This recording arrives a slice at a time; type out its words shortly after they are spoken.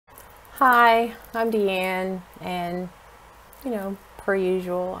Hi, I'm Deanne, and per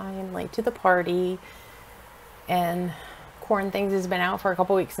usual, I am late to the party, and Quaranthings has been out for a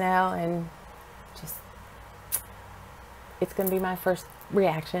couple weeks now, and just it's gonna be my first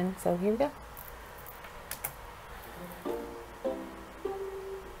reaction, so here we go.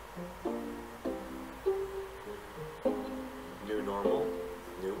 New normal,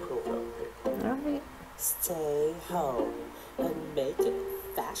 new profile pic. Alright. Stay home and make it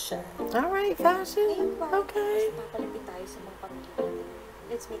fashion. Alright, fashion. Okay. Papalapit tayo sa mga pamilya natin.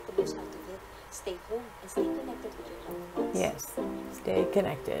 Let's make the most out of it. Stay home and stay connected with your loved ones. Yes, stay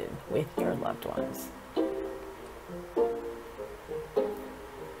connected with your loved ones.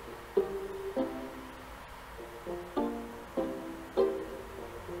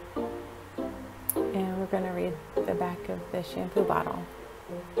 And we're going to read the back of the shampoo bottle.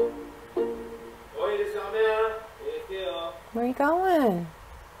 Where are you going?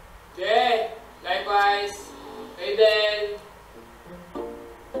 Jay, likewise. Hey, then.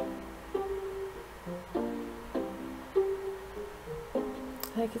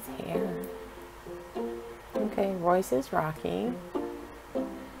 I like his hair. Okay, Royce is Rocky.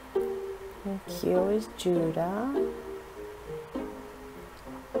 And Q is Judah.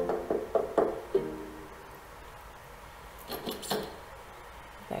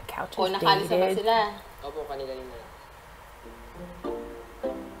 That couch is Nakalis na ba dated. sila? Opo, kanina.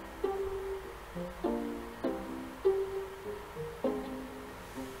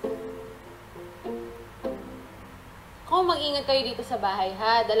 Kung mag-ingat kayo dito sa bahay,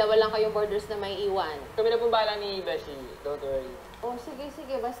 ha? Dalawa lang kayong borders na may iwan. Kami na pong bahala ni Beshi. Don't worry. Oh, sige.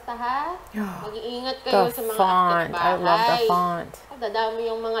 Basta, ha? Yeah. Mag-iingat kayo The sa mga font. akit I bahay. love the font. Dadami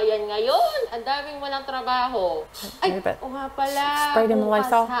yung mga yan ngayon. Ang daming walang trabaho. Ay, But o nga pala. spray them with Bukas,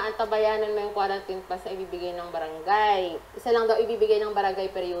 Lysol. ha? Antabayanan mo yung quarantine pass na ibibigay ng barangay. Isa lang daw ibibigay ng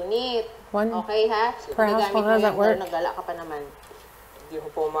barangay per unit. One Okay, ha? per household. How does that work? Nagala ka pa naman. Hindi ko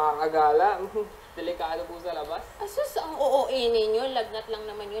po makakagala. Delikado po sa labas. Asus, ang OOA ninyo. Lagnat lang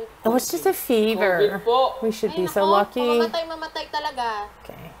naman yun. Oh, it's just a fever. COVID po. We should Ay, be so nako, lucky. Mamatay talaga.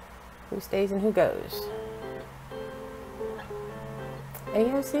 Okay. Who stays and who goes?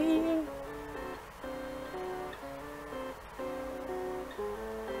 AOC.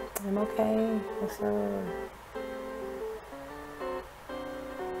 I'm okay. Yes, sir.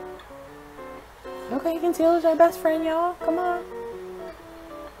 Okay, Concealer's our best friend, y'all. Come on.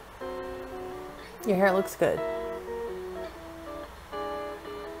 Your hair looks good.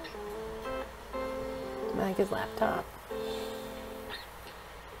 Like his laptop.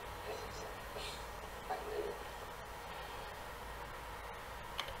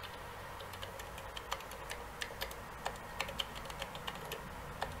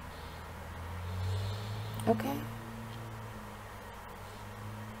 Okay.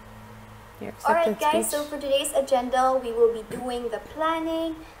 Your Alright acceptance guys, speech. so for today's agenda, we will be doing the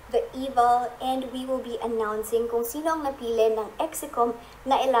planning, the eval, and we will be announcing kung sino ang napili ng Exicom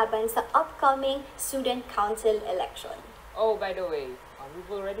na ilaban sa upcoming Student Council election. Oh, by the way,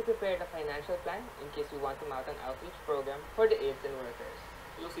 we've already prepared a financial plan in case we want to mount an outreach program for the aides and workers.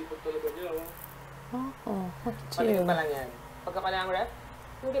 Yung sipag talaga niyo. Oh, look at Paligid you. pa lang yan. Pagka ka na ang rep,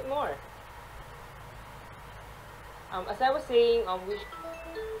 you'll get more. As I was saying, sorry,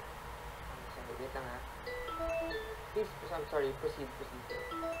 wait lang ha. Please, I'm sorry, proceed.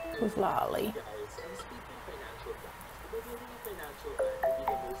 Who's Lolly?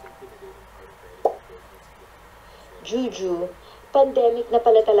 Juju, pandemic na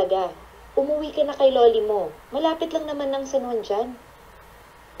pala talaga. Umuwi ka na kay loli mo. Malapit lang naman ng San Juan dyan.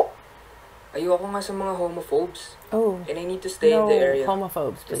 Ayoko nga sa mga homophobes. Oh, And I need to stay no in the area.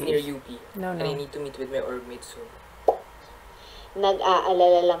 homophobes, Just near please. UP. No. And I need to meet with my orgmates soon.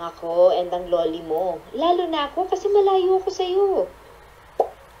 Nag-aalala lang ako and ang loli mo. Lalo na ako kasi malayo ako sa'yo.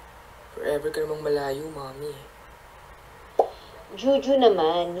 Forever ka namang malayo, mommy. Juju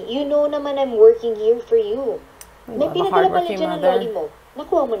naman, you know naman I'm working here for you. We May love a pinadala pala hardworking dyan ng loli mother. mo.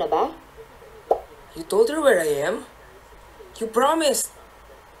 Nakuha mo na ba? You told her where I am? You promised!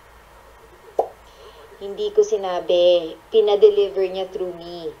 Hindi ko sinabi. Pinadeliver niya through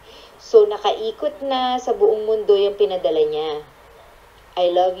me. So, nakaikot na sa buong mundo yung pinadala niya. I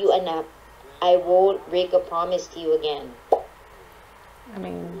love you, anak. I won't break a promise to you again. I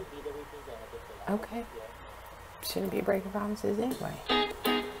mean, okay. Shouldn't be breaking promises anyway.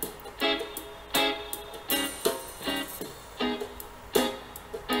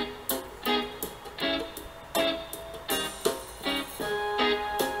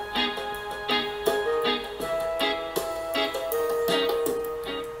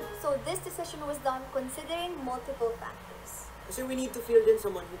 So this decision was done considering multiple factors. Kasi Kasi we need to field in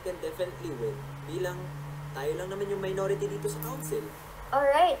someone who can definitely win. Bilang tayo lang naman yung minority dito sa council.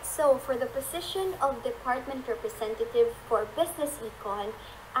 Alright, so for the position of department representative for business econ,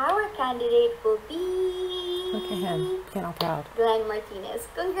 our candidate will be... Look at him, getting all proud. Glenn Martinez.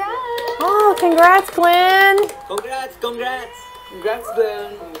 Congrats! Oh, congrats, Glenn! Congrats! Congrats! Congrats,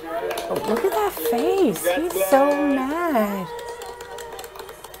 Glenn. Oh, look at that face. He's so mad.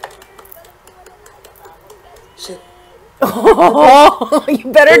 Shit. Oh,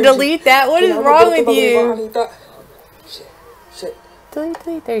 you better delete that. What is wrong with you? Shit. Shit. Delete,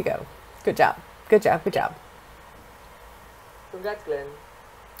 delete. There you go. Good job. Good job. Good job. Congrats, Glenn.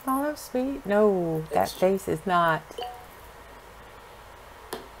 Oh, that's sweet. No, that face is not.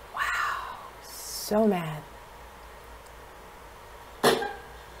 Wow. So mad.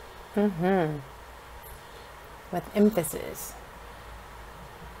 Mm-hmm. With emphasis.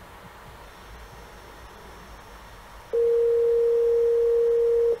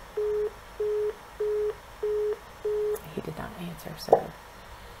 He did not answer, so.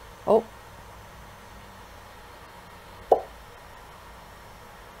 Oh.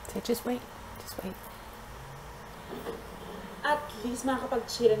 So just wait. Just wait. At least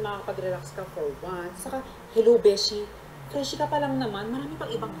makakapag-chill and makakapag-relax ka for once. Saka, hello, Beshi. Fresh ka pa lang naman. Marami pang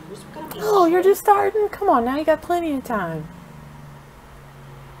ibang news. Huwag ka lang Oh, you're just starting? Come on, now you got plenty of time.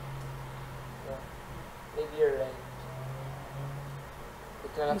 Maybe you're right.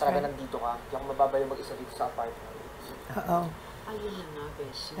 Ito na lang He's talaga right. nandito ka. Hindi ako mababalik mag-isa dito sa apartment. Uh-oh. Ayun na nga,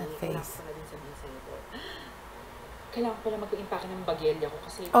 Beshi. That Kailangan face. ko na din sabihin sa'yo to. Kailangan ko pala mag-impake ng bagelya ko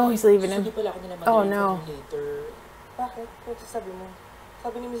kasi... Oh, he's leaving him. Hindi pala ako nila Oh, mag-leave no. later. Bakit? Kung sabi mo.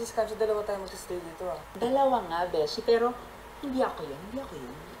 Sabi ni Mrs. Cancho, dalawa tayo mag-stay dito ah. Dalawa nga, Beshi. Pero, hindi ako yun. Hindi ako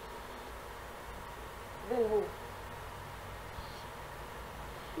yun. Then who?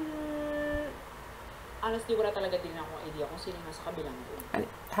 Honestly, wala talaga din akong idea kung sino nasa kabilang room.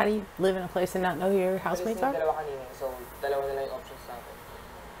 How do you live in a place and not know who your housemates Kasi are? dalawa kanina, so dalawa na lang yung options natin.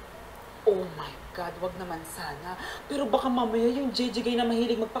 Oh my God, wag naman sana. Pero baka mamaya yung JJ Gay na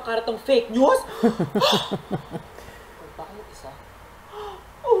mahilig magpakaratong fake news? Baka yung isa?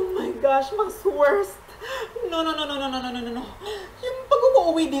 Oh my gosh, mas worst. No. Yung pag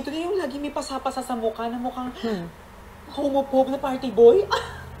umuwi dito, yung lagi may pasapasa sa mukha na mukhang homophobe na party boy.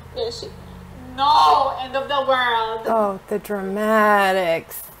 Yes. No! End of the world! Oh, the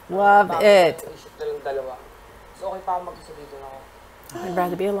dramatics. Love it. Isip na lang dalawa. So okay pa ako mag-isa dito na ako. I'd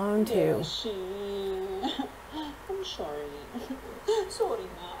rather be alone too. Beshi. I'm sorry. Sorry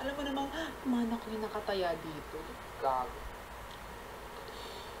na. Alam mo namang, mana ko yung nakataya dito. Gago.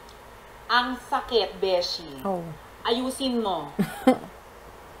 Ang sakit, Beshi. Oh. Ayusin mo.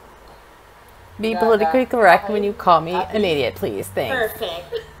 Be politically correct when you call me an idiot, please. Thanks.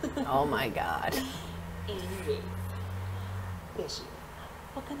 Perfect. Oh my God. Anyway. Beshi,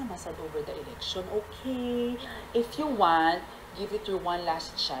 huwag ka na masad over the election, okay? If you want, give it your one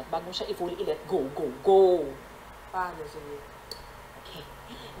last shot bago mo siya i-fully i-let go, go. Paano? Sige. Okay.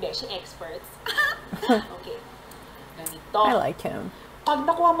 Beshi experts. Okay. Ganito. I like him. Pag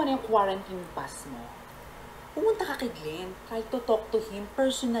nakuha mo na yung quarantine pass mo, pumunta ka kay Glenn, try to talk to him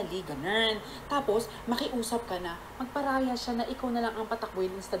personally, ganun. Tapos, makiusap ka na, magparaya siya na ikaw na lang ang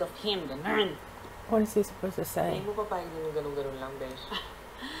patakbuhin instead of him, ganun. What is he supposed to say? Hindi mo papayag din yung ganun-ganun lang, besh.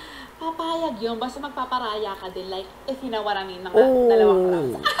 Papayag yun, basta magpaparaya ka din, like, if you know what I mean, mga Oh. dalawang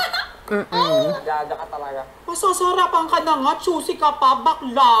rounds. Gaga ka talaga. Masasarapan ka na nga, choosy ka pa,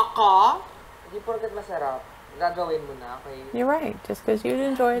 bakla ka. Hindi porket masarap. Gagawin mo na, okay? You're right. Just because you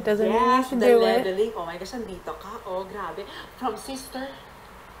enjoy it doesn't mean you Yes, should the do it. leveling. Oh my gosh, andito ka. Oh, grabe. From sister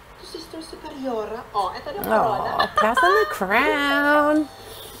to sister superiora. Oh, eto na corona. Oh, passing the crown.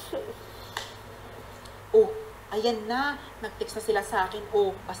 Oh, ayan na. Nag-text na sila sa akin.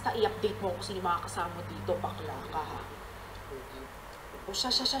 Oh, basta i-update mo kung sino mga kasama mo dito. Bakla ka, ha? Oh,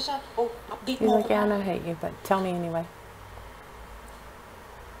 siya. Oh, update He's mo like, ako. yeah, I don't hate you, but tell me anyway.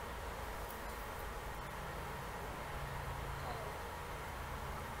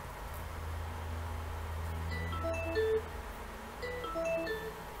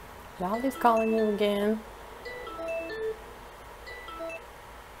 Dolly's calling you again.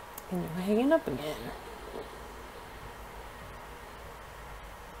 And you're hanging up again.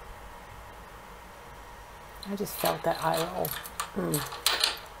 I just felt that eye roll.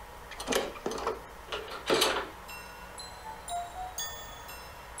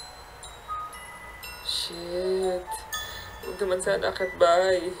 Shit. Huwag naman sana akit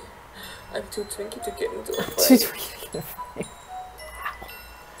bahay. I'm too twinky to get into a fight.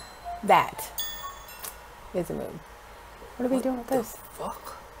 That is a move. What are we doing with this?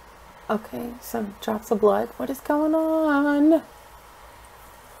 Fuck? Okay, some drops of blood. What is going on?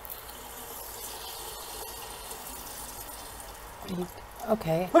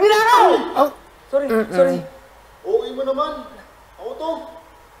 Okay. Magnanakaw! Oh. Sorry, sorry. Okay mo naman. Ako to.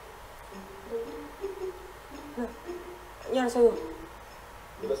 Nangyari sa'yo?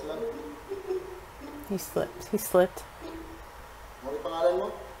 Bilas lang. He slipped. He slipped. Ano yung pangalan mo?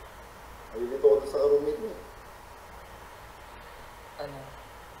 Nalilito ko sa roommate mo. Ano?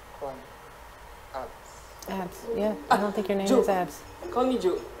 Juan. Abs. Abs. Yeah. I don't think your name Ju. is Abs. Call me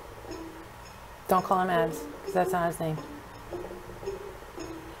Ju. Don't call him Abs, because that's not his name.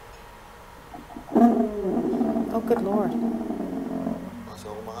 Oh, good lord. Kasi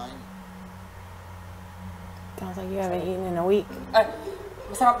ako kumakain. Sounds like you haven't eaten in a week. Ay,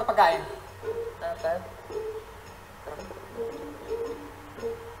 masarap na pagkain. Tara, tara.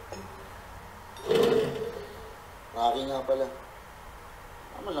 Rocky nga pala.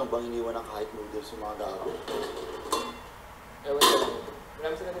 Naman lang bang iniwan ng kahit noodles sa mga garo? Ewan ko lang. Wala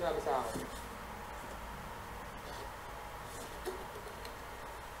mo sila sinabi sa akin.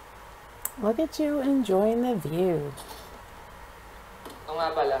 Look at you enjoying the view. Oo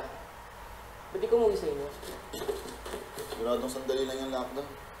nga pala. Ba't di ko umuwi sa inyo? Siguradong sandali lang yung lockdown.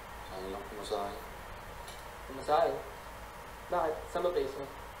 Sayang lang pumasahe. Pumasahe? Bakit? Saan ba place mo?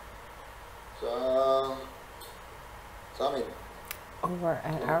 Sa amin. Over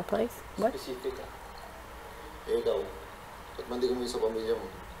at our place? What? Specific ah. Eh ikaw, ba't man di kumuwi sa pamilya mo?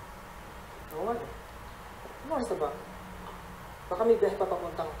 Oo nga. Ano sa ba? Baka may biyahe pa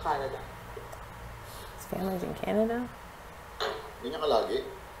papuntang Canada. His family's in Canada? Hindi niya kalagi.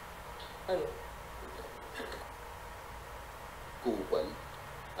 Ano? Kupal.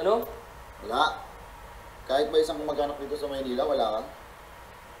 Ano? Wala. Kahit ba isang mag-anak dito sa Maynila, wala ka?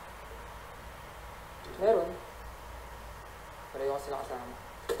 Meron. Pero yung sila kasama.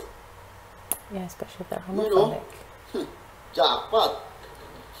 Yeah, especially if they're You know? homophobic. Jackpot!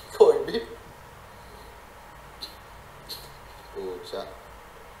 Corned beef. Pucha.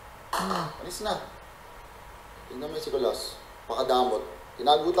 Alis na. Tingnan mo yung si Kulas. Pakadamot.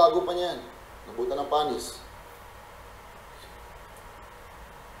 Tinago-tago pa niya yan. Nabutan ng panis.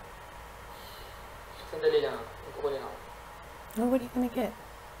 Sandali lang. Kukunin ako. Oh, what are you gonna get?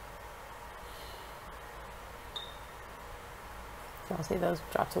 Y'all see those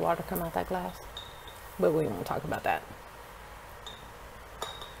drops of water come out that glass? But we won't talk about that.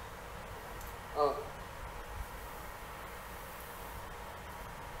 Oh.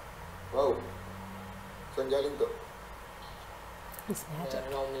 Wow. Saan galing to? He's magic.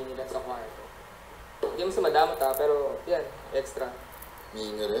 Meron akong mini sa kwarto. Hindi mo sa madamot ha, pero yan, extra.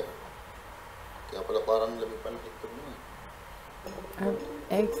 Minger eh. Kaya pala parang lamig pa ng hiktot mo eh. Are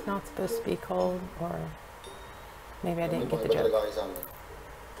eggs not supposed to be cold? Or maybe I didn't get the Ano ba joke. talaga kayo sa amin?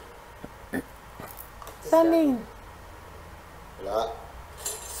 Sunny! Wala.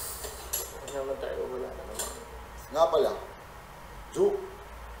 Hindi naman tayo, wala na naman. Nga pala. Ju.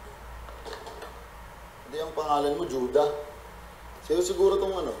 Hindi ang pangalan mo, Judah. Sa'yo siguro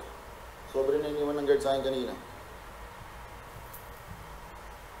tong ano. Sobre na iniwan ng guard sa akin kanina.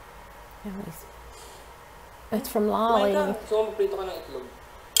 It's from Kumain Lolly. ka. So, magprito ka ng itlog.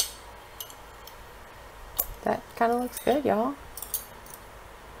 That kind of looks good, y'all.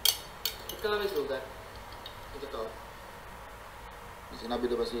 Ba't ka nga may sugat? Ito to. May sinabi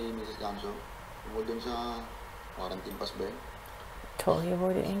na ba si Mrs. Ganso? Tungkol dun sa quarantine pass ba yun? Totally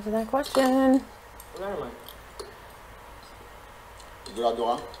avoided answering that question. Wala naman. Sigurado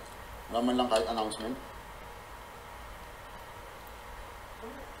ka? Wala man lang kahit announcement?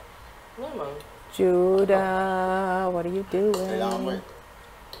 Wala naman. Judah, what are you Kailangan mo doing? eh.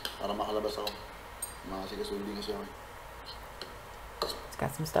 Para makalabas ako. Makasigasuldi kasi ako eh. It's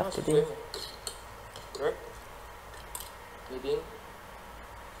got some stuff to do. Work? Meeting?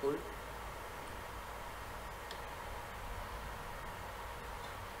 School?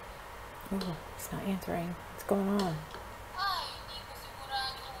 Oh, he's not answering. What's going on? Ay, hindi ko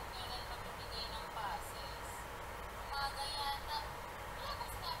sigurado kung kailan magbibigay ng passes. Umaga yata. Wala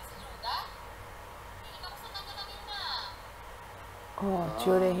kong sinabi sa Judah. Hiling ako sa kanya kanina. Oh,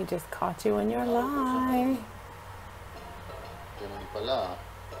 Judah, he just caught you in your lie. Ganun pala.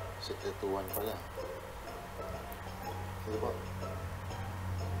 Sekretuan pala. Sige po.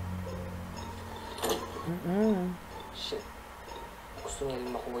 Shit. Gusto niya rin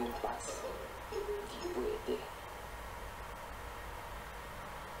makuha yung pass. Hindi pwede.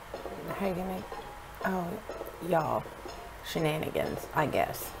 How you gonna? Oh, y'all, shenanigans, I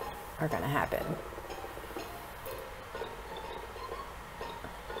guess, are gonna happen.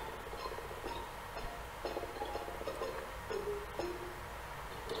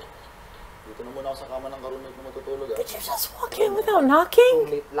 Dito na muna ako sa kama ng karunit na matutulog ah. Did you just walk in without knocking?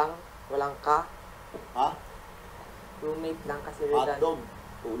 Roommate lang. Walang ka. Ha? Roommate lang kasi Redan. Hotdog,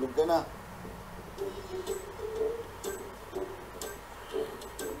 tulog ka na.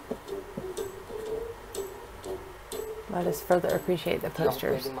 Let us further appreciate the Hindi ako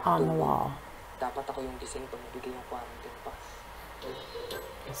posters pwedeng on the makatulog. wall. Dapat ako yung gising pag nabigay yung quarantine pass.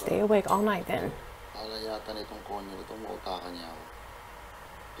 Stay awake all night then. Ala yata na itong konyo, itong mautakan niya ako.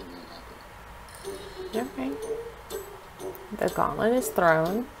 Tingnan natin. Okay. The gauntlet is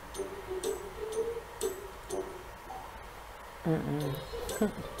thrown. Hindi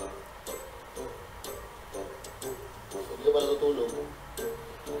ka ba natutulog?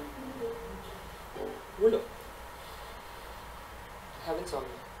 Wala. I haven't saw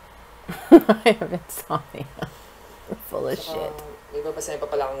me. I haven't saw me. Full of shit. May babasahin pa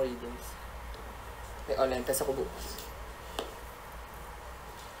pala akong readings. May online test ako bukas.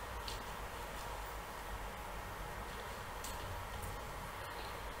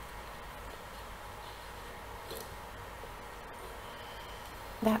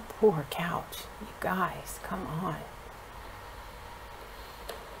 That poor couch. You guys, come on.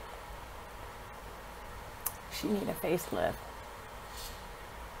 She need a facelift.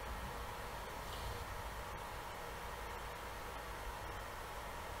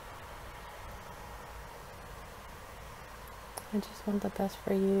 I just want the best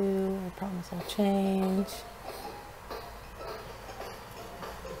for you. I promise I'll change.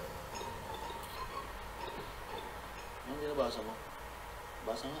 Anong binabasa mo?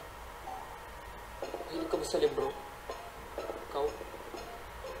 Basa nga. Hilig ka ba sa libro? Ikaw?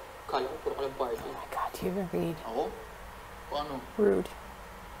 Kala ko puro ka lang party. Oh my God, do you ever read? Ako? Paano? Rude.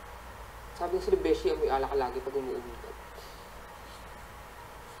 Sabi ko sa Beshi, amoy alak ka lagi pag umuuwi ka.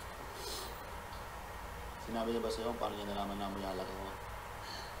 Sinabi niya ba sa'yo paano niya nalaman na amoy alak ako?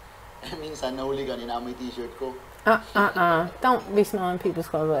 Eh, minsan nahuli ka, ninamoy t-shirt ko. Don't be smelling people's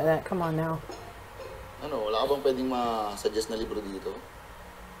clothes like that. Come on now. Ano, wala ka bang pwedeng ma-suggest na libro dito?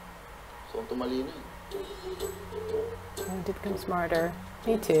 So, kung tumalino eh. I did become smarter.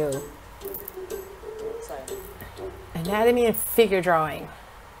 Me too. Saan? Anatomy and figure drawing.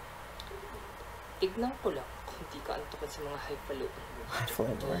 Tignan ko lang kung hindi ka antukan sa mga highfalutin.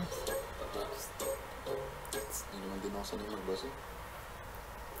 Fluid words. Hindi naman din ako sanay magbasa.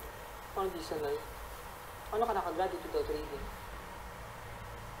 Paano di sanay? Paano ka nakagraduate without reading?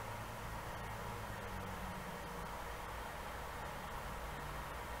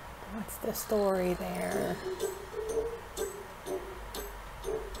 What's the story there?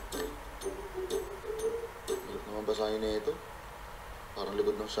 Hirap naman basahin na ito. Parang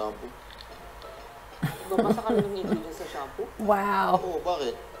likod ng shampoo. Babasa ka rin ng ingredients sa shampoo? Wow. Oo,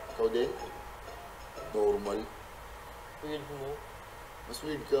 bakit? Ikaw din? Normal. Weird mo. Mas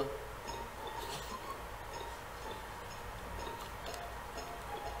weird ka.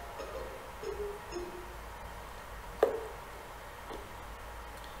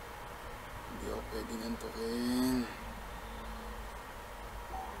 Hindi ako pwedeng antukin.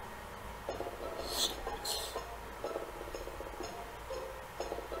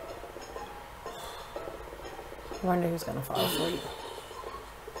 I wonder who's gonna fall asleep.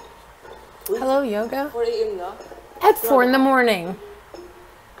 Hello, yoga? 4 a.m. na? At 4 in the morning.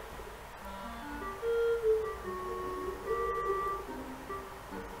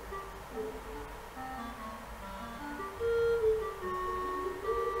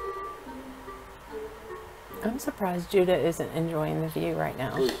 I'm surprised Judah isn't enjoying the view right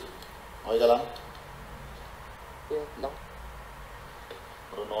now. Uy, okay ka lang? Yeah, lang.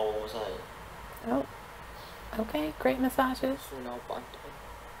 Marunong ako bumasahe. Oh, okay. Great massages. Wala ako pa antukin.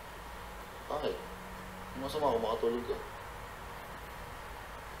 Bakit? Masama ako makatulog ka.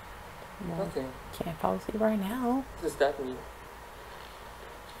 Well, Okay. can't fall asleep right now. What does that mean?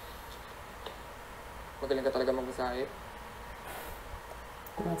 Magaling ka talaga magmasahe?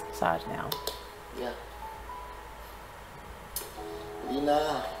 He wants a massage now. Yeah. Hindi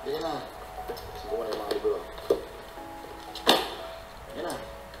na. Hindi na. Sige mo na yung mga libro. Yan na.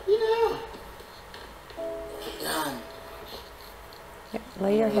 Hindi na. Yan. Yep,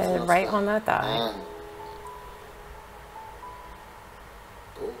 lay your head right on that thigh. Yan.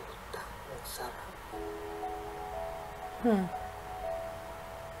 Puta, ang sarap.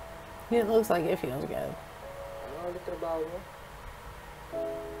 It looks like it feels good. Ano ulit trabaho mo?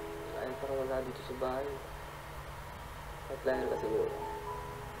 Kain para wala dito sa bahay. Headliner ka siguro.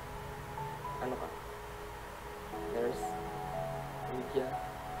 Ano ka? Nurse? Media?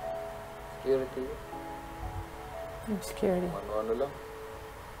 Security? I'm security. Ano-ano lang.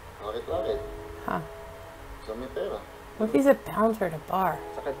 Rakit-rakit. Huh. Sa may pera. What if he's a bouncer at a bar?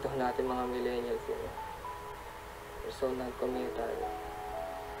 Sakit to natin mga millennials yun. We're so non-committal.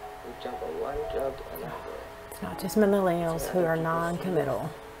 We jump from one job to another. Not just millennials who are non-committal.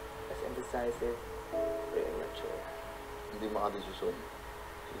 As indecisive, very immature. Hindi makadesisyon.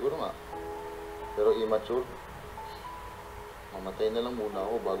 Siguro nga. Pero immature. Mamatay na lang muna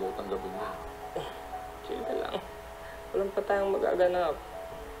ako bago ko tanggapin mo. Chill ka lang. Walang pa tayong magaganap.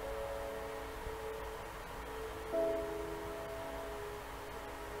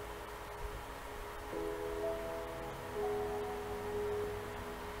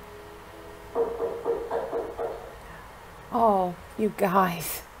 Oh, you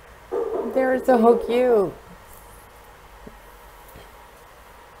guys. They're so cute.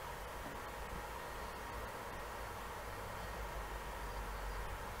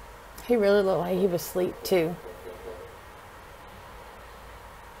 He really looked like he was asleep too.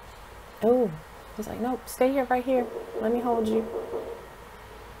 Oh, he's like, nope, stay here, right here. Let me hold you.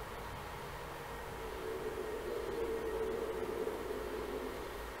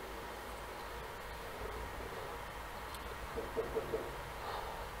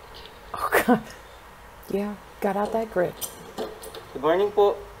 Oh God. Yeah, got out that grip. Good morning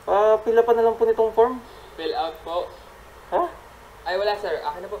po. Pila pa na lang po nitong form. Fill out po. Ha? Ay, wala sir.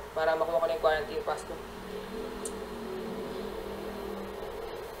 Akin na po. Para makuha ko na yung quarantine pass ko.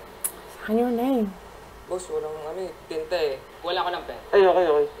 Sign your name. Boss, walang tinta eh. Wala ko ng pen. Ay, okay.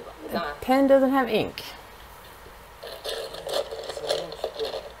 Diba? Ito nga. Pen doesn't have ink.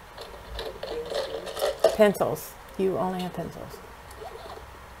 Pencils. You only have pencils.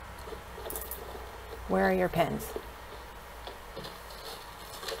 Where are your pens?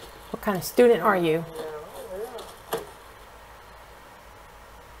 What kind of student are you?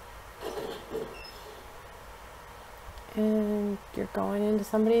 And you're going into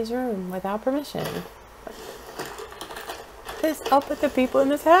somebody's room without permission. Piss up at the people in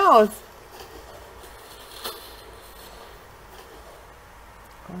this house.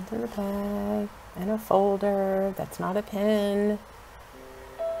 Going through the bag and a folder. That's not a pen.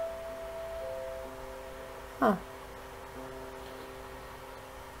 Huh.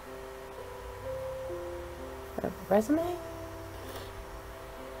 A resume?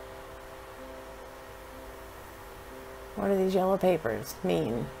 What do these yellow papers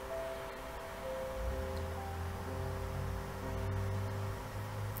mean?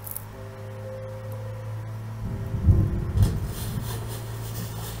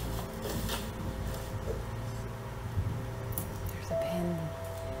 There's a pen.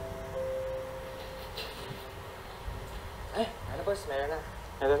 Ay, ano boss? Meron na.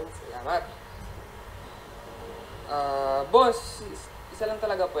 Meron. Salamat. Boss, isa lang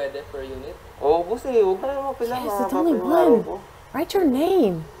talaga pwede per unit? Oo, boss eh. Huwag na naman pila. Yes, it's only one. Write your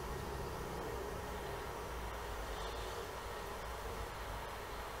name.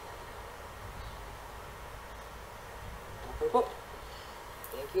 Okay po.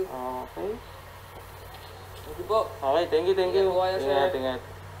 Thank you. Okay. Thank you po. Okay, thank you. Ingat po kayo, sir. Ingat.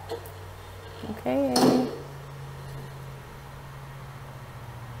 Okay.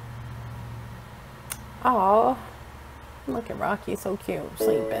 Oh, look at Rocky, so cute,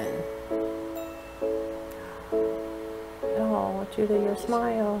 sleeping. Oh, Judah, your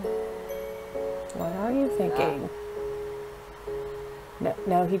smile. What are you thinking?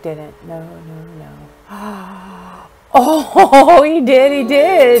 No, he didn't. No. Oh, he did.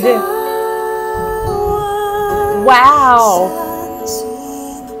 Wow.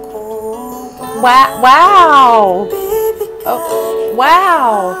 Wow. Oh,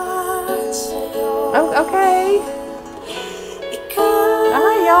 wow. Oh, okay. All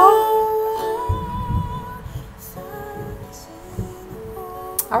right, y'all.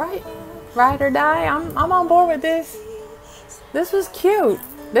 All right, ride or die. I'm on board with this. This was cute.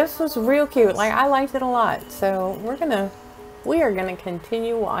 This was real cute. Like, I liked it a lot. So we are gonna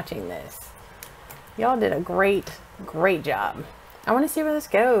continue watching this. Y'all did a great job. I want to see where this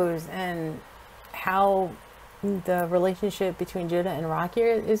goes and how the relationship between Judah and Rocky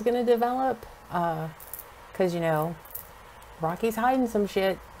is gonna develop. Because, you know, Rocky's hiding some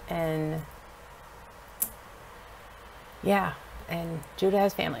shit, and yeah, and Judah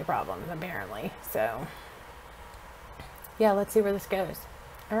has family problems apparently. So yeah, let's see where this goes.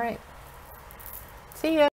 All right, see ya.